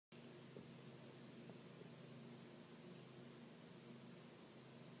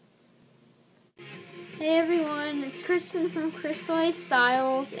it's Kristin from Krystal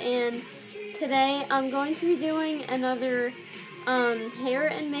Styles, and today I'm going to be doing another hair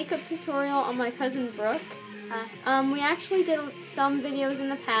and makeup tutorial on my cousin Brooke. We actually did some videos in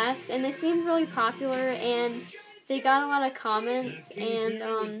the past, and they seemed really popular, and they got a lot of comments, and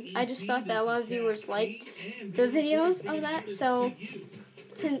I just thought that a lot of viewers liked the videos of that, so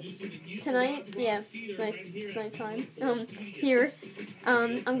tonight, it's nighttime, here,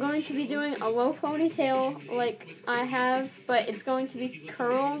 I'm going to be doing a low ponytail like I have, but it's going to be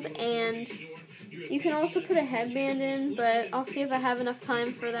curled, and you can also put a headband in, but I'll see if I have enough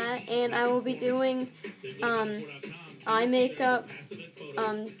time for that, and I will be doing, eye makeup,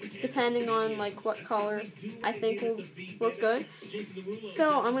 depending on, like, what color I think will look good.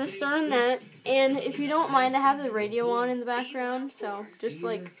 So, I'm going to start on that, and if you don't mind, I have the radio on in the background, so just,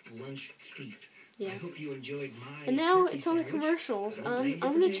 like, yeah. And now it's on the commercials. I'm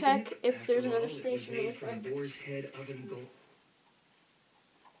going to check if there's another station really quick.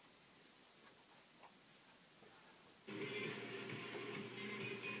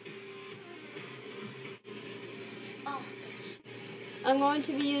 I'm going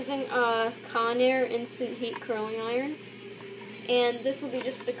to be using a Conair Instant Heat Curling Iron, and this will be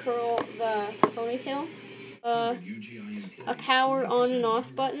just to curl the ponytail. A power on and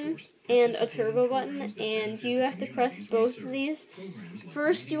off button and a turbo button, and you have to press both of these.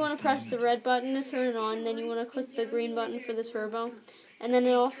 First you want to press the red button to turn it on, then you want to click the green button for the turbo, and then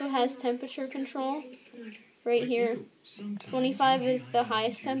it also has temperature control right here. 25 is the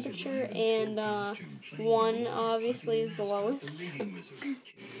highest temperature, and 1 obviously is the lowest.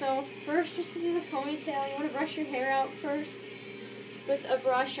 So first, just to do the ponytail, you want to brush your hair out first with a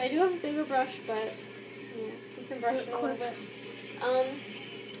brush. I do have a bigger brush, but yeah, you can brush it a little bit.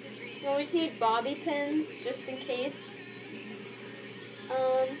 You always need bobby pins, just in case.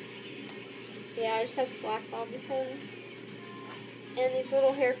 Yeah, I just have black bobby pins. And these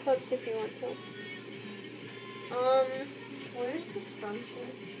little hair clips if you want to. Where's the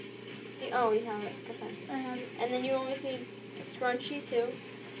scrunchie? Oh, you have it. Okay. I have it. And then you always need a scrunchie too,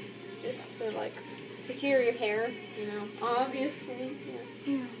 just to like secure your hair. You know, obviously.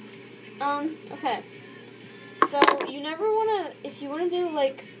 Yeah. Okay. So you never wanna, if you wanna do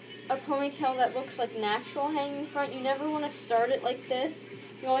like a ponytail that looks like natural hanging front, you never wanna start it like this.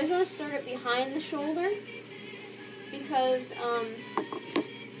 You always wanna start it behind the shoulder, because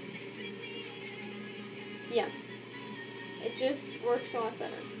yeah, it just works a lot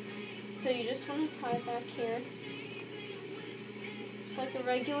better. So you just want to tie it back here, just like a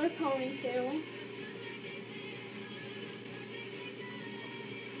regular ponytail.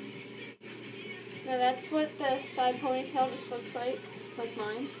 Now that's what the side ponytail just looks like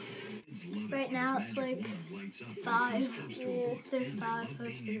mine. Right now it's like 5. Yeah. There's 5. I don't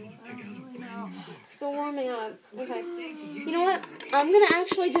really know. It's still warming up. Okay. You know what? I'm going to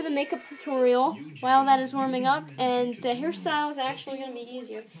actually do the makeup tutorial while that is warming up, and the hairstyle is actually going to be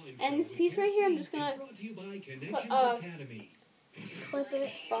easier. And this piece right here, I'm just going to put a clip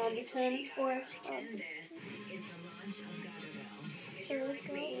it, bobby pin, or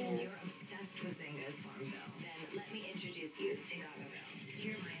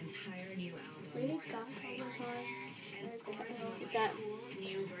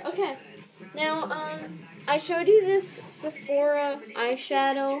Okay, now, I showed you this Sephora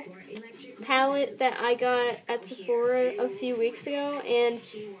eyeshadow palette that I got at Sephora a few weeks ago, and,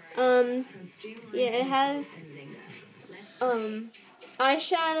 yeah, it has,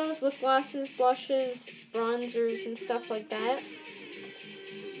 eyeshadows, lip glosses, blushes, bronzers, and stuff like that.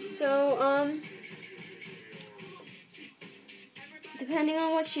 So, depending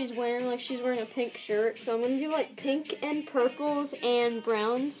on what she's wearing, like she's wearing a pink shirt, so I'm going to do like pink and purples and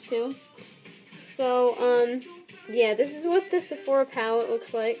browns too. So, yeah, this is what the Sephora palette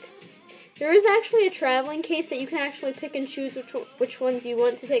looks like. There is actually a traveling case that you can actually pick and choose which ones you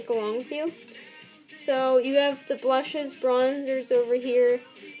want to take along with you. So, you have the blushes, bronzers over here.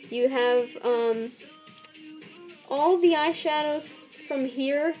 You have, all the eyeshadows from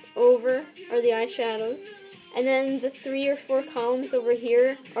here over are the eyeshadows. And then the 3 or 4 columns over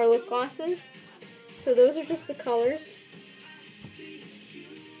here are lip glosses. So those are just the colors.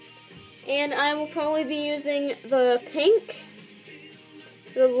 And I will probably be using the pink,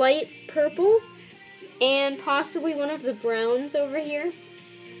 the light purple, and possibly one of the browns over here,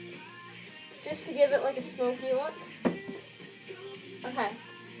 just to give it like a smoky look. Okay.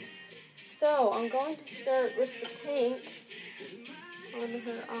 So I'm going to start with the pink on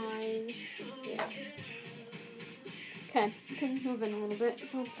her eyes. Yeah. Okay, you can move in a little bit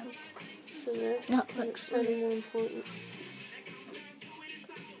for this, because it's probably more important.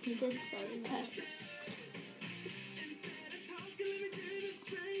 You did say that.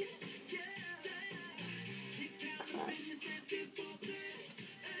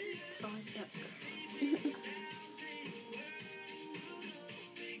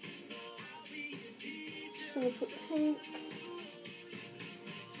 just want to put pink.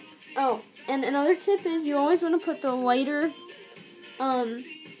 Oh, and another tip is you always want to put the lighter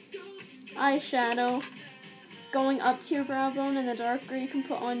eyeshadow going up to your brow bone, and the darker you can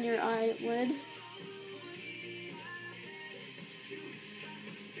put on your eyelid.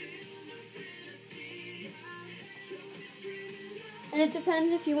 And it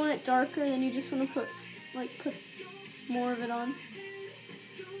depends, if you want it darker, then you just want to put more of it on.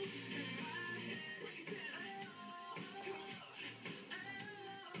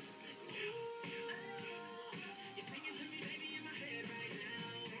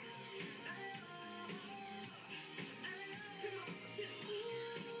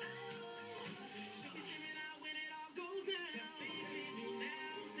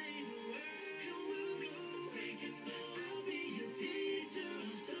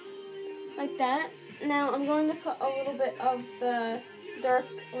 Like that. Now I'm going to put a little bit of the dark,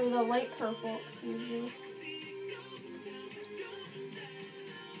 or the light purple, excuse me.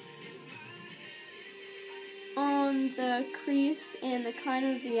 On the crease and the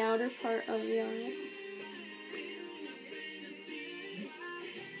kind of the outer part of the eye.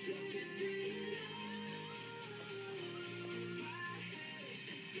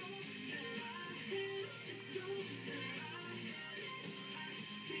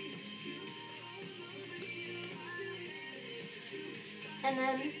 And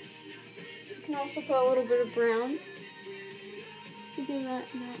then you can also put a little bit of brown to give that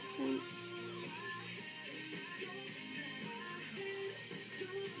an accent.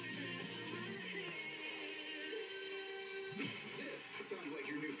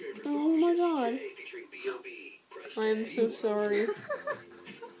 Oh my god. I am so sorry.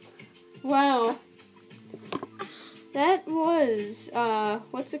 Wow. That was,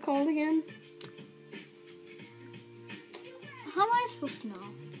 what's it called again? How am I supposed to know?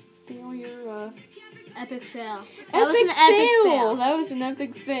 Well, your, Epic fail. Epic fail! That was an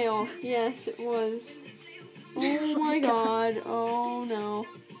epic fail. Yes, it was. Oh my god. Oh no.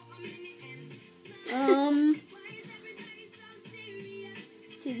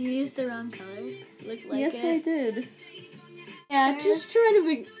 Did you use the wrong color? Look like yes, it? I did. Yeah, just try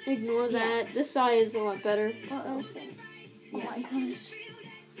to ignore that. Yeah. This eye is a lot better. Uh-oh. Yeah. Oh my gosh.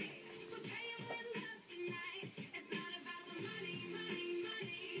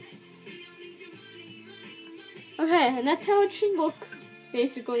 Okay, and that's how it should look,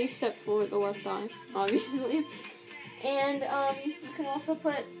 basically, except for the left eye, obviously. And you can also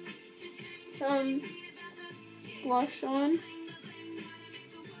put some blush on.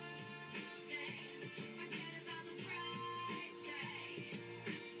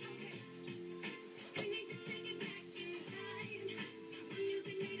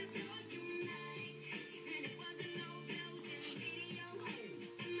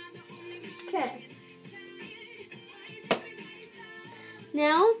 Okay.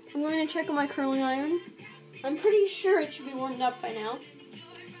 Now, I'm going to check on my curling iron. I'm pretty sure it should be warmed up by now.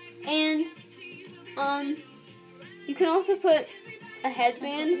 And, you can also put a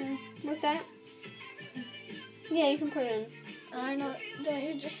headband with that. Yeah, you can put it in. I know. Don't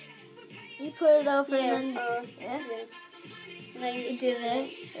you just... You put it over and then... yeah. And then you just do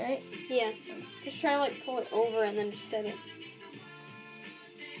this, right? Yeah. Just try to, pull it over and then just set it.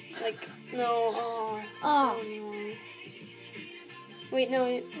 No, oh no. Wait,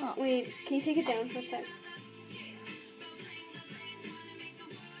 no, wait, can you take it down for a sec?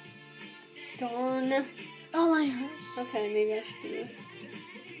 Darn. Oh my gosh. Okay, maybe I should do this.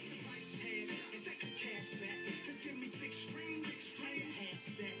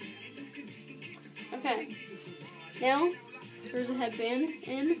 Okay. Now, there's a headband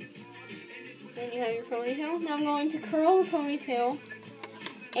in. Then you have your ponytail. Now I'm going to curl the ponytail.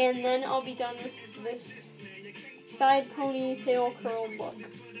 And then I'll be done with this side ponytail curl look.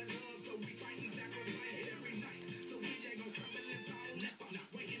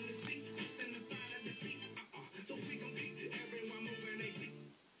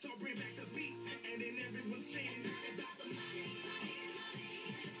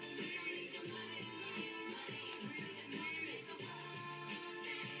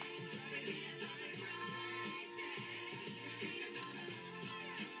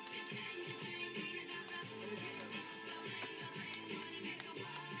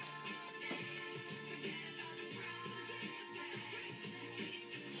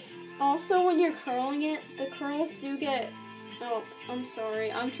 Also, when you're curling it, the curls do get... Oh, I'm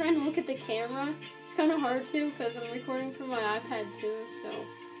sorry. I'm trying to look at the camera. It's kind of hard to because I'm recording from my iPad too, so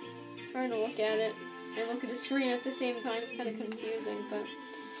I'm trying to look at it and look at the screen at the same time. It's kind of confusing, but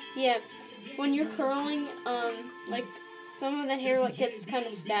yeah. When you're curling, some of the hair like gets kind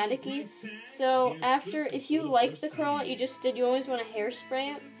of staticky. So after, if you like the curl that you just did, you always want to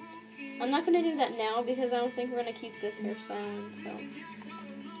hairspray it. I'm not going to do that now because I don't think we're going to keep this hairstyle in, so.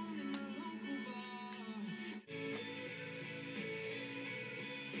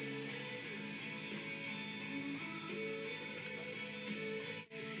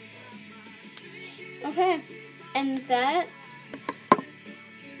 Okay, and that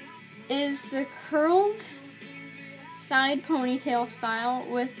is the curled side ponytail style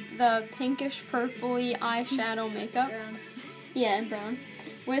with the pinkish purpley eyeshadow makeup. Brown. Yeah, and brown.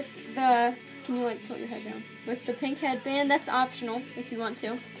 With the, can you like tilt your head down? With the pink headband, that's optional if you want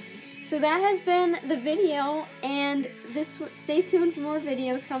to. So that has been the video, and stay tuned for more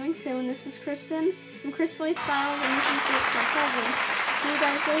videos coming soon. This was Kristin from Krystal Styles, and this is my cousin. See you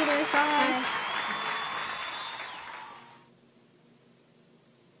guys later. Bye.